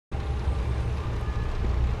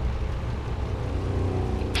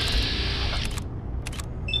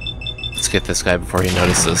get this guy before he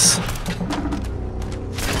notices.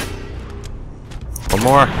 One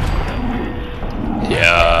more.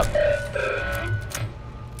 Yeah.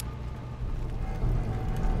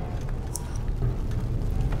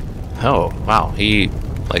 Oh, wow. He,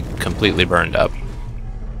 like, completely burned up.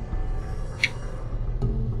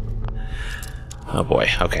 Oh boy,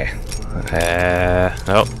 okay.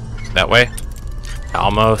 Oh, that way.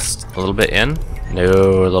 Almost. A little bit in.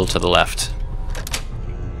 No, a little to the left.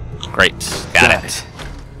 Great. Got it.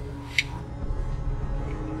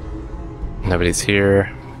 Nobody's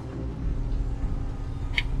here.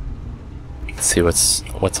 Let's see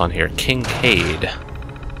what's on here. Kincaid.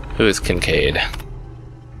 Who is Kincaid?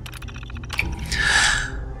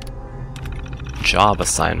 Job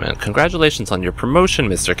assignment. Congratulations on your promotion,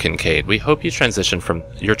 Mr. Kincaid. We hope your transition from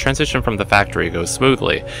the factory goes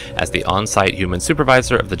smoothly. As the on-site human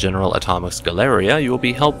supervisor of the General Atomics Galleria, you will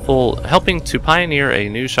be helping to pioneer a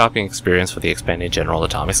new shopping experience for the expanding General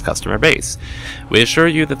Atomics customer base. We assure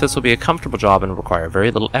you that this will be a comfortable job and require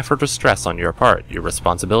very little effort or stress on your part. Your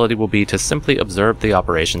responsibility will be to simply observe the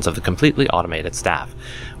operations of the completely automated staff.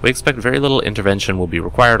 We expect very little intervention will be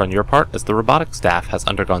required on your part, as the robotic staff has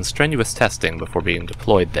undergone strenuous testing before being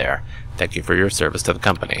deployed there. Thank you for your service to the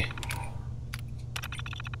company.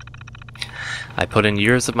 I put in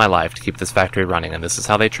years of my life to keep this factory running, and this is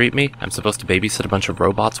how they treat me? I'm supposed to babysit a bunch of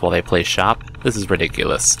robots while they play shop? This is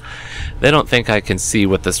ridiculous. They don't think I can see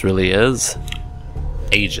what this really is.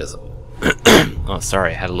 Ageism. Oh,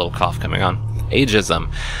 sorry, I had a little cough coming on. Ageism.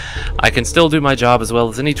 I can still do my job as well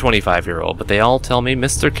as any 25-year-old, but they all tell me,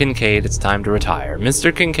 Mr. Kincaid, it's time to retire.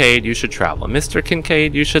 Mr. Kincaid, you should travel. Mr.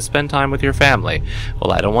 Kincaid, you should spend time with your family.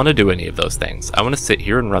 Well, I don't want to do any of those things. I want to sit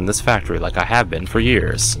here and run this factory like I have been for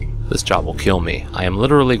years. This job will kill me. I am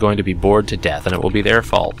literally going to be bored to death, and it will be their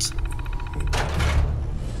fault.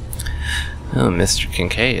 Oh, Mr.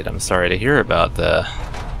 Kincaid, I'm sorry to hear about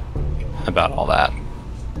all that.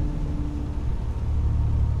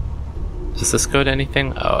 Does this go to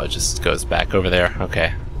anything? Oh, it just goes back over there.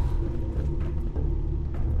 Okay.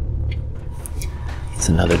 It's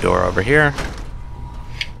another door over here.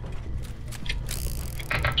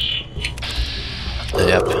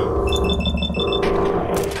 Yep.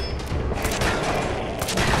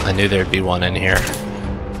 I knew there'd be one in here.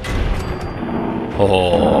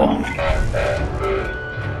 Oh.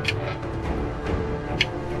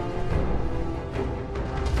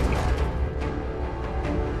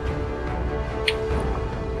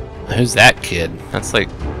 Who's that kid? That's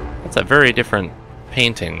a very different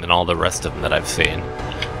painting than all the rest of them that I've seen.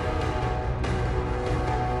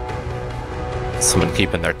 Someone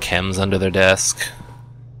keeping their chems under their desk.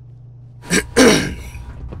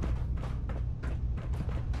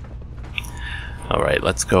 Alright,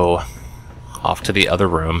 let's go off to the other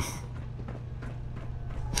room.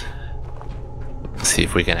 See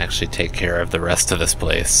if we can actually take care of the rest of this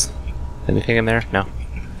place. Anything in there? No?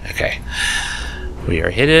 Okay. We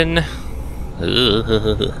are hidden.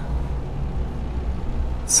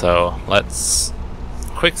 So let's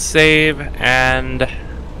quick save and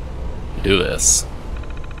do this.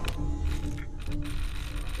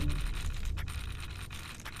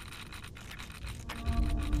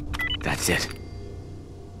 That's it.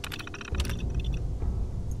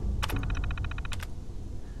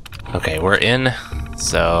 Okay, we're in.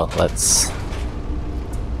 So let's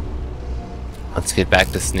get back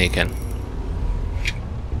to sneaking.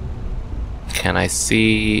 Can I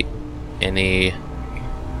see any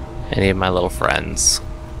of my little friends?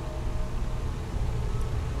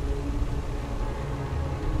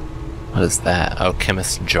 What is that? Oh,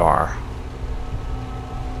 chemist's jar.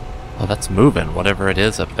 Oh, that's moving, whatever it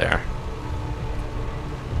is up there.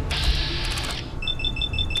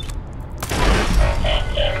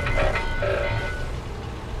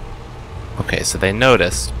 Okay, so they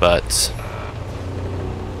noticed, but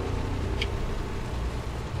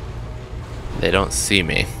they don't see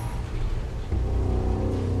me.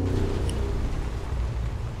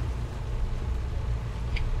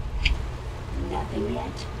 Nothing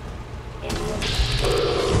yet.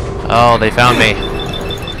 Oh, they found me.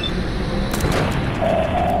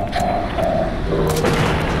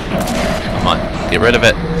 Come on, get rid of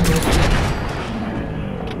it.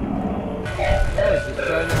 Just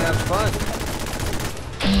trying to have fun.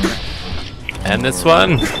 And this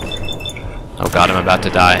one. Oh god, I'm about to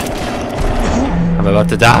die. I'm about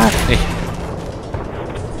to die.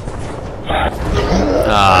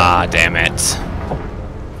 Ah, damn it.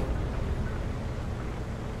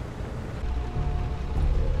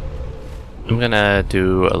 I'm gonna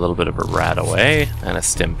do a little bit of a rat away and a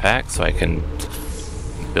stim pack so I can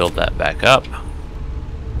build that back up.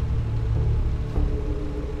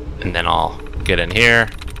 And then I'll get in here.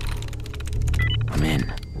 I'm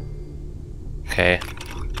in. Okay.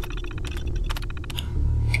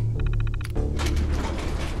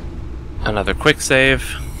 Another quick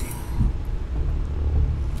save.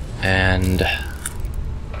 And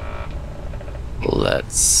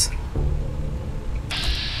let's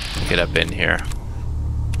get up in here.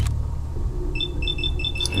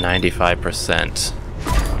 95%.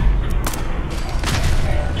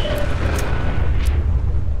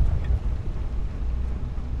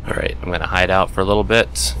 Alright, I'm gonna hide out for a little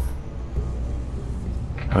bit.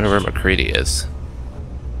 I wonder where MacDreamy is.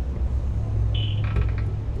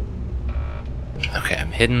 Okay,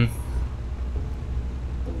 I'm hidden.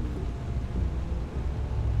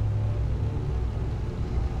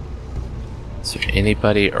 Is there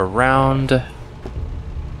anybody around?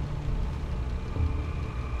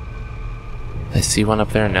 I see one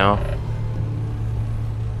up there? No.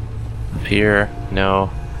 Up here? No.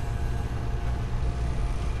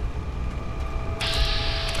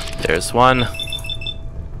 There's one.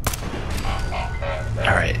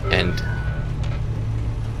 Alright, and...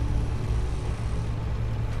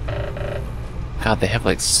 God, they have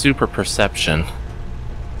like super perception.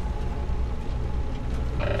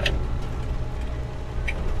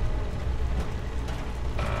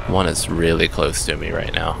 One is really close to me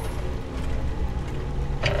right now.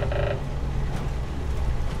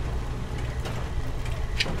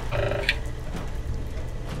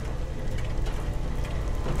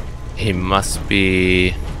 He must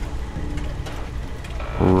be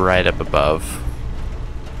right up above.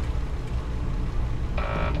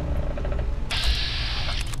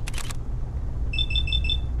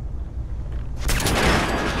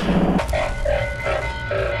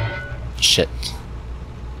 Shit.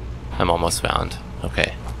 I'm almost found.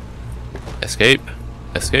 Okay. Escape.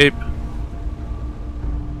 Escape.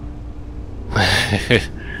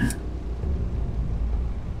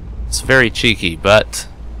 It's very cheeky, but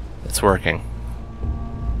it's working.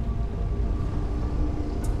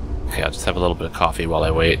 Okay, I'll just have a little bit of coffee while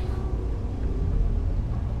I wait.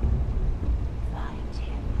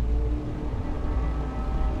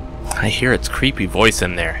 I hear its creepy voice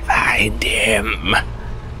in there. Find him!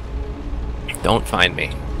 Don't find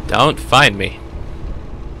me. Don't find me!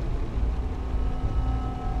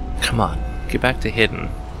 Come on, get back to hidden.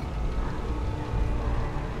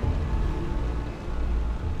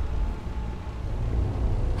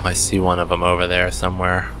 I see one of them over there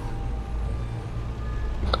somewhere.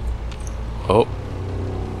 Oh.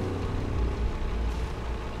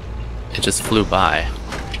 It just flew by.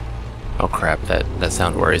 Oh crap, that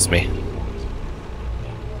sound worries me.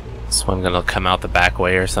 Is one gonna come out the back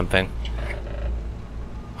way or something?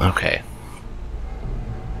 Okay.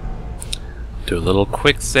 Do a little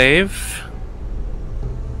quick save.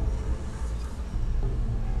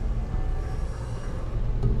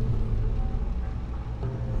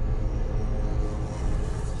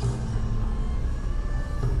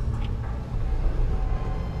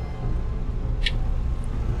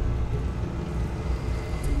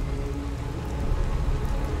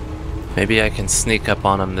 Maybe I can sneak up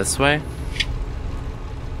on him this way?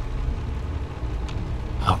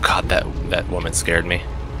 Oh god, that woman scared me.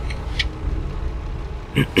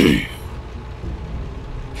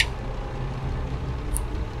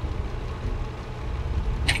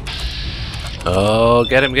 Oh,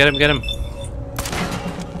 get him, get him, get him!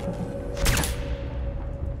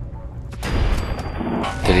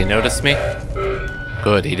 Did he notice me?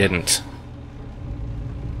 Good, he didn't.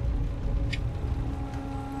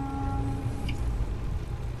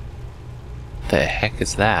 The heck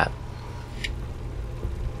is that?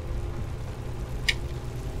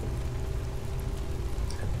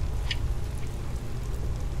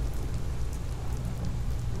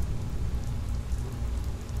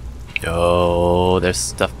 Oh, there's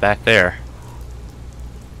stuff back there.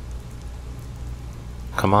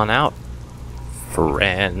 Come on out,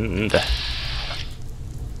 friend.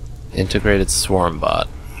 Integrated swarm bot.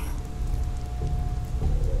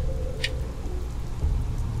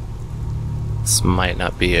 This might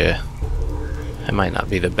not be it might not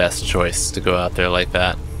be the best choice to go out there like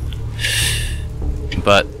that.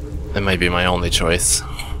 But it might be my only choice.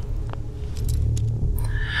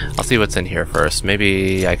 I'll see what's in here first.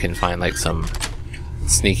 Maybe I can find like some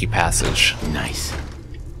sneaky passage. Nice.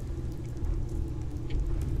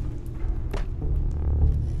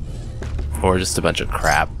 Or just a bunch of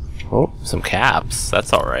crap. Oh, some caps.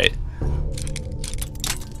 That's alright.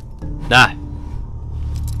 Nah.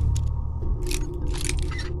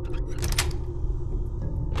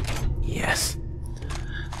 Yes.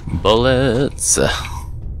 Bullets.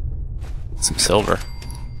 Some silver.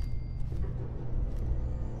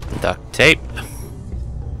 Duct tape.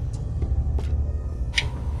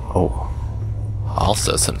 Oh.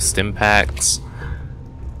 Also some stim packs.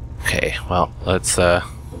 Okay, well, let's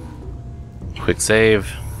quick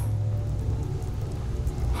save.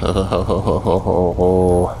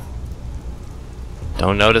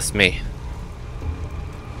 Don't notice me.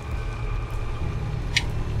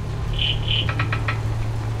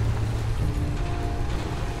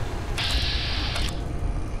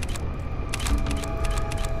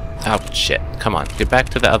 Oh shit, come on, get back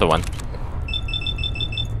to the other one.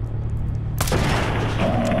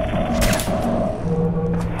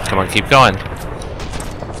 Come on, keep going.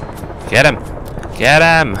 Get him! Get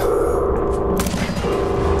him!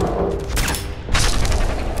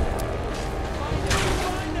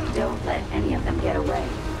 Don't let any of them get away.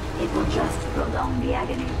 It will just prolong the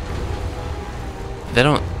agony. They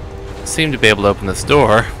don't seem to be able to open this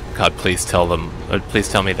door. God, please tell them. Please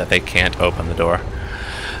tell me that they can't open the door.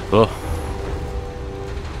 Oh.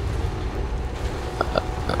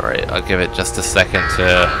 Alright, I'll give it just a second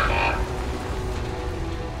to...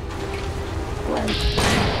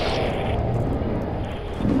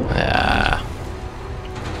 Yeah.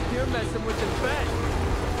 You're messing with the bed.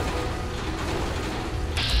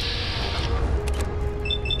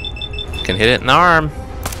 Can hit it in the arm.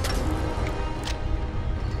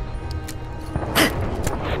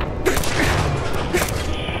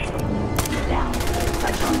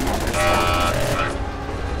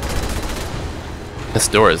 This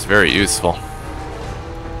door is very useful.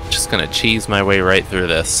 Just gonna cheese my way right through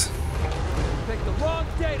this. Picked the wrong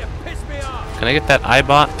day to piss me off. Can I get that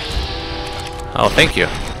iBot? Oh, thank you.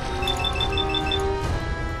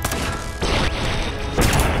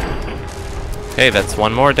 Okay, that's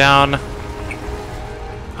one more down.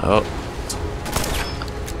 Oh.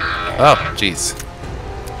 Oh, jeez.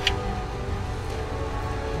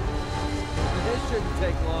 This shouldn't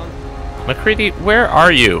take long. MacDreamy, where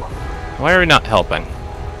are you? Why are we not helping?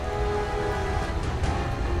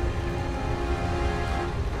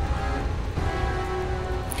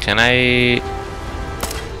 Can I...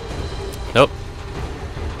 Nope.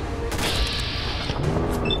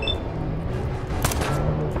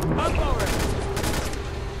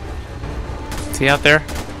 Is he out there?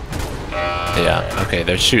 Yeah, okay,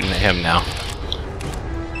 they're shooting at him now.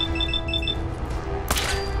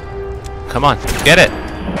 Come on, get it!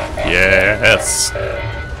 Yes!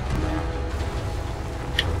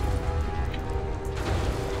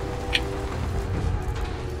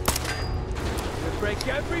 Break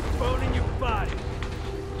every bone in your body.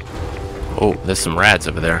 Oh, there's some rads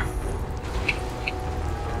over there.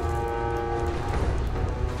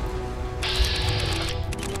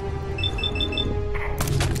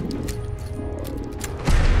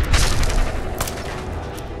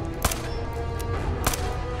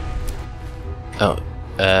 Oh,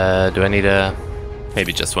 do I need a...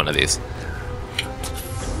 maybe just one of these.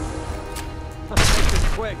 Make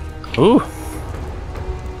this quick. Ooh!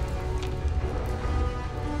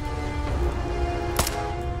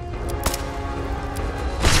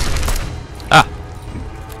 Ah!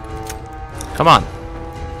 Come on.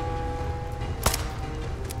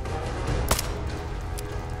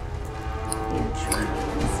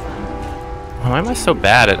 Why am I so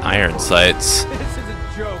bad at iron sights? This is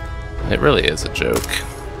a joke. It really is a joke.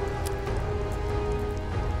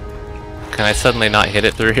 Can I suddenly not hit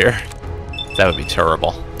it through here? That would be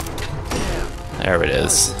terrible. There it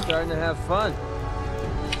is. Starting to have fun.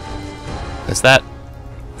 Is that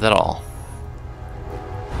all?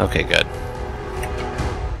 Okay, good.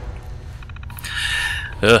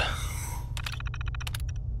 Ugh.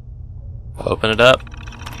 Open it up.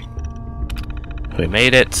 We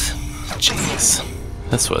made it. Jeez.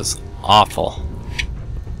 This was awful.